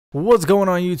What's going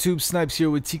on YouTube? Snipes here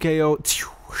with TKO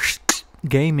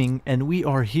Gaming, and we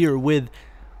are here with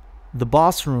the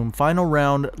boss room, final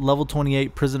round, level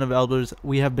 28, Prison of Elders.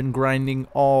 We have been grinding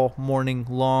all morning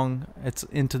long. It's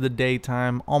into the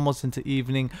daytime, almost into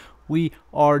evening. We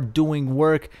are doing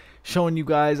work, showing you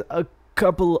guys a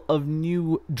couple of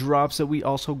new drops that we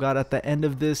also got at the end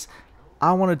of this.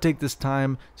 I want to take this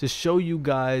time to show you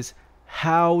guys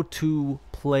how to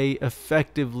play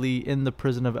effectively in the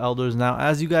Prison of Elders. Now,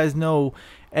 as you guys know,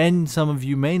 and some of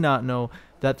you may not know,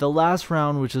 that the last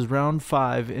round, which is round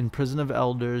 5 in Prison of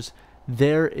Elders,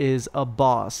 there is a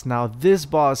boss. Now, this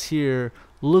boss here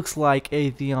looks like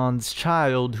Atheon's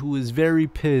child, who is very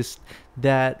pissed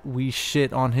that we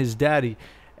shit on his daddy,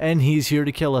 and he's here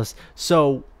to kill us.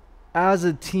 So, as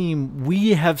a team,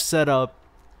 we have set up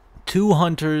 2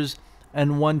 hunters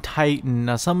and 1 titan.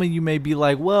 Now, some of you may be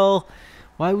like, well,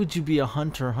 why would you be a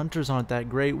hunter? Hunters aren't that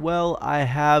great. Well, I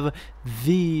have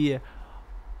the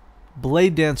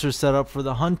blade dancer set up for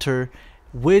the hunter,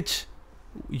 which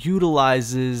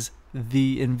utilizes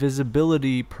the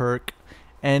invisibility perk,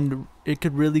 and it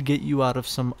could really get you out of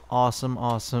some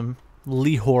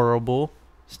awesomely horrible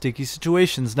sticky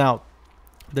situations. Now,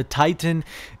 the titan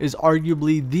is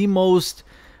arguably the most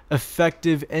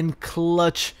effective and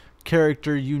clutch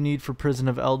character you need for Prison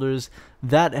of Elders.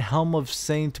 That Helm of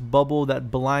Saint bubble that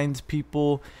blinds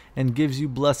people and gives you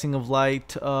Blessing of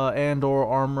Light and or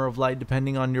Armor of Light,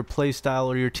 depending on your playstyle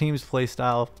or your team's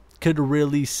playstyle, could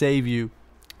really save you.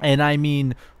 And I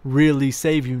mean really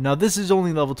save you. Now, this is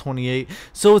only level 28,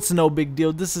 so it's no big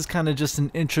deal. This is kind of just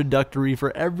an introductory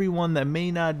for everyone that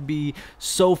may not be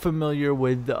so familiar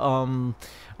with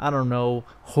I don't know,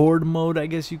 horde mode, I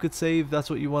guess you could say, if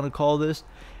that's what you want to call this.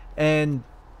 And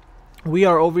we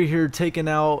are over here taking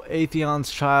out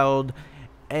Atheon's child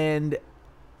and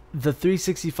the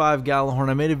 365 Gallahorn.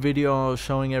 I made a video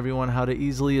showing everyone how to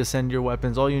easily ascend your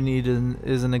weapons. All you need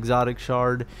is an exotic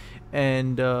shard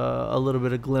and a little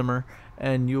bit of glimmer,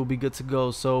 and you'll be good to go.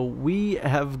 So we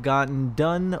have gotten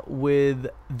done with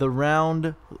the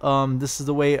round. This is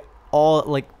the way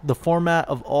the format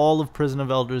of all of Prison of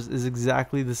Elders is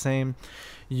exactly the same.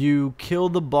 You kill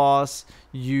the boss,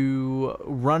 you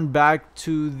run back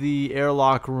to the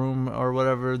airlock room or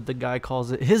whatever the guy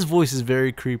calls it. His voice is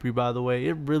very creepy, by the way.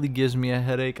 It really gives me a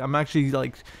headache. I'm actually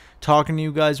like talking to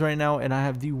you guys right now, and I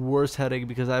have the worst headache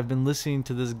because I've been listening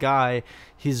to this guy,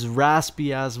 his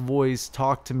raspy ass voice,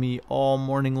 talk to me all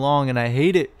morning long, and I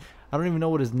hate it. I don't even know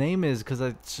what his name is because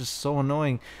it's just so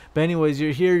annoying. But anyways,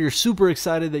 you're here. You're super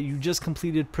excited that you just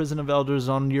completed Prison of Elders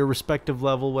on your respective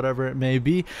level, whatever it may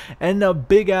be. And a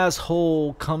big-ass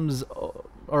hole comes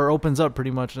or opens up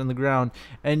pretty much in the ground.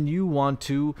 And you want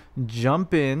to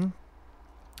jump in.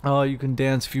 You can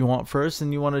dance if you want first.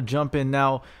 And you want to jump in.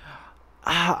 Now,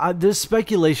 there's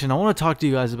speculation. I want to talk to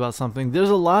you guys about something. There's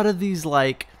a lot of these,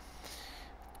 like,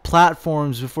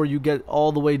 platforms before you get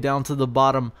all the way down to the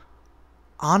bottom.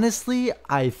 Honestly,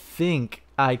 I think,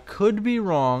 I could be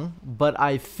wrong, but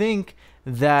I think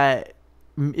that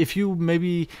if you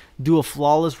maybe do a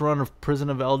flawless run of Prison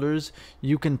of Elders,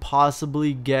 you can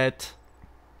possibly get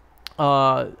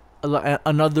another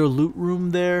loot room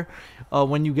there.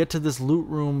 When you get to this loot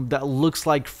room that looks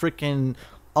like freaking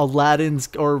Aladdin's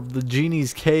or the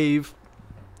genie's cave,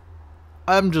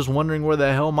 I'm just wondering where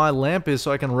the hell my lamp is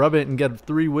so I can rub it and get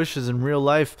 3 wishes in real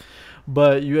life.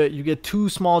 But you get 2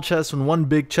 small chests and 1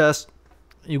 big chest.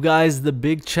 You guys, the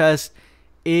big chest,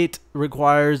 it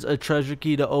requires a treasure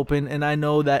key to open, and I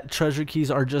know that treasure keys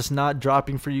are just not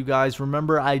dropping for you guys.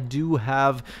 Remember, I do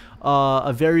have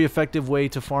a very effective way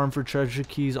to farm for treasure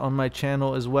keys on my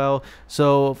channel as well.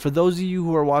 So for those of you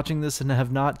who are watching this and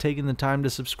have not taken the time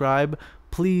to subscribe,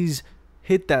 please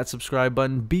hit that subscribe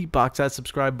button, beatbox that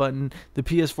subscribe button. The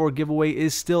PS4 giveaway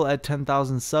is still at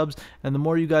 10,000 subs, and the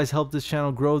more you guys help this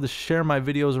channel grow, to share my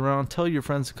videos around, tell your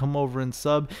friends to come over and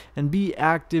sub and be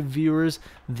active viewers,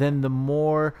 then the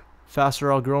more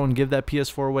faster I'll grow and give that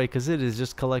PS4 away, because it is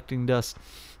just collecting dust.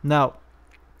 Now,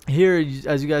 here,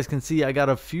 as you guys can see, I got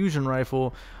a fusion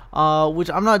rifle, which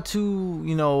I'm not too,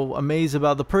 amazed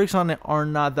about. The perks on it are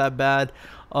not that bad,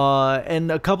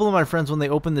 and a couple of my friends, when they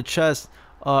opened the chest,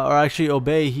 or actually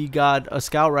Obey, he got a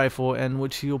scout rifle, and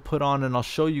which he'll put on, and I'll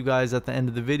show you guys at the end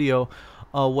of the video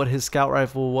what his scout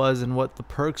rifle was and what the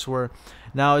perks were.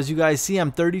 Now, as you guys see,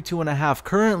 I'm 32.5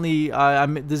 currently.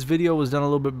 This video was done a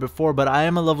little bit before, but I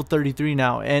am a level 33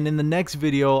 now, and in the next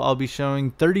video I'll be showing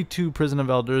 32 Prison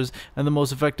of Elders and the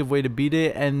most effective way to beat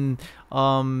it, and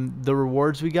the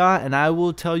rewards we got, and I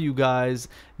will tell you guys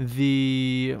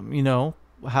the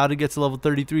how to get to level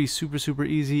 33, super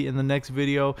easy, in the next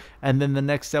video, and then the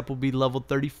next step will be level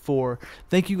 34.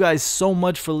 Thank you guys so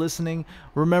much for listening.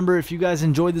 Remember, if you guys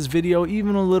enjoyed this video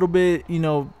even a little bit, you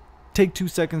know, take 2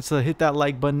 seconds to hit that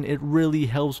like button. It really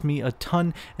helps me a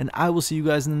ton, and I will see you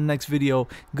guys in the next video.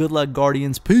 Good luck,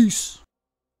 Guardians. Peace.